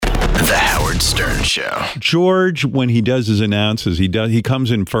Show. George, when he does his announces, he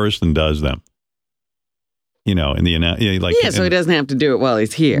comes in first and does them. In the so he doesn't have to do it while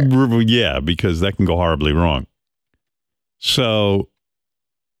he's here. Yeah, because that can go horribly wrong. So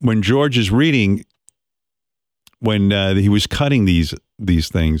when George is reading, when he was cutting these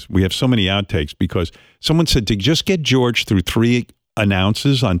things, we have so many outtakes because someone said to just get George through 3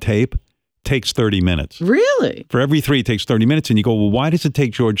 announces on tape takes 30 minutes. Really? For every 3, it takes 30 minutes. And you go, well, why does it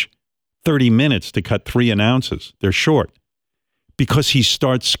take George 30 minutes to cut 3 announces? They're short. Because he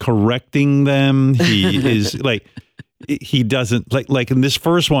starts correcting them. He is he doesn't like in this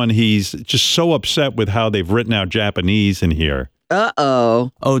first one, he's just so upset with how they've written out Japanese in here.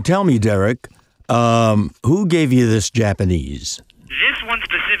 Uh-oh. Oh, tell me, Derek, who gave you this Japanese? This one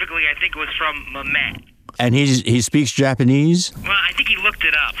specifically, I think, was from Mamet. And he speaks Japanese? Well, I think he looked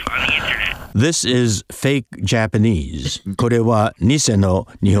it up on the internet. This is fake Japanese. これは偽の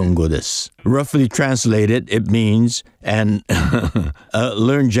日本語です. Roughly translated, it means, and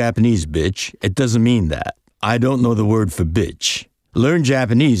learn Japanese, bitch. It doesn't mean that. I don't know the word for bitch. Learn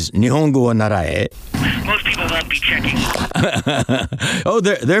Japanese. 日本語を習え. Most people won't be checking. Oh,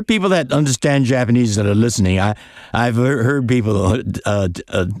 there are people that understand Japanese that are listening. I've heard people,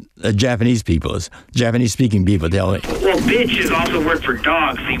 Japanese-speaking people tell me. Well, bitch is also a word for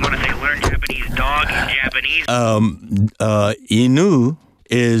dog, so you want to say learn Japanese dog in Japanese? Inu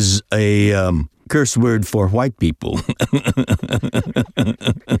is a curse word for white people.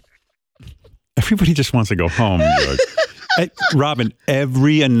 Everybody just wants to go home, George. Robin,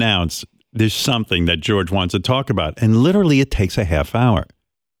 every announce, there's something that George wants to talk about. And literally it takes a half hour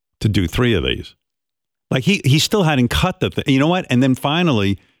to do 3 of these. Like he still hadn't cut the thing. You know what? And then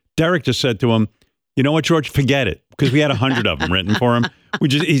finally, Derek just said to him, you know what, George, forget it. Because we had 100 of them written for him. He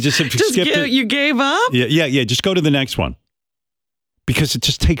just said, skip it. You gave up? Yeah. Just go to the next one. Because it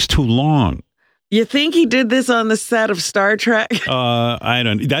just takes too long. You think he did this on the set of Star Trek? I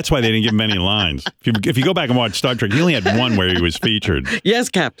don't. That's why they didn't give him any lines. If you go back and watch Star Trek, he only had one where he was featured. Yes,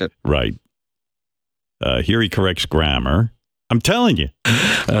 Captain. Right. Here he corrects grammar. I'm telling you.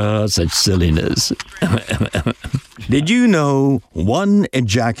 Such silliness. Did you know one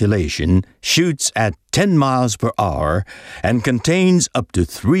ejaculation shoots at 10 miles per hour and contains up to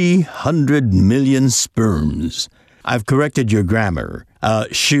 300 million sperms? I've corrected your grammar.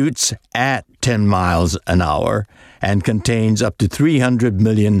 Shoots at 10 miles an hour and contains up to 300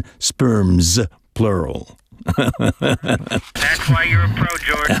 million sperms, plural. That's why you're a pro,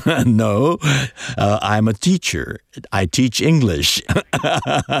 George. No, I'm a teacher. I teach English.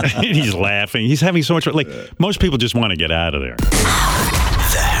 He's laughing. He's having so much... Like, most people just want to get out of there.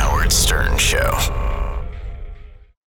 The Howard Stern Show.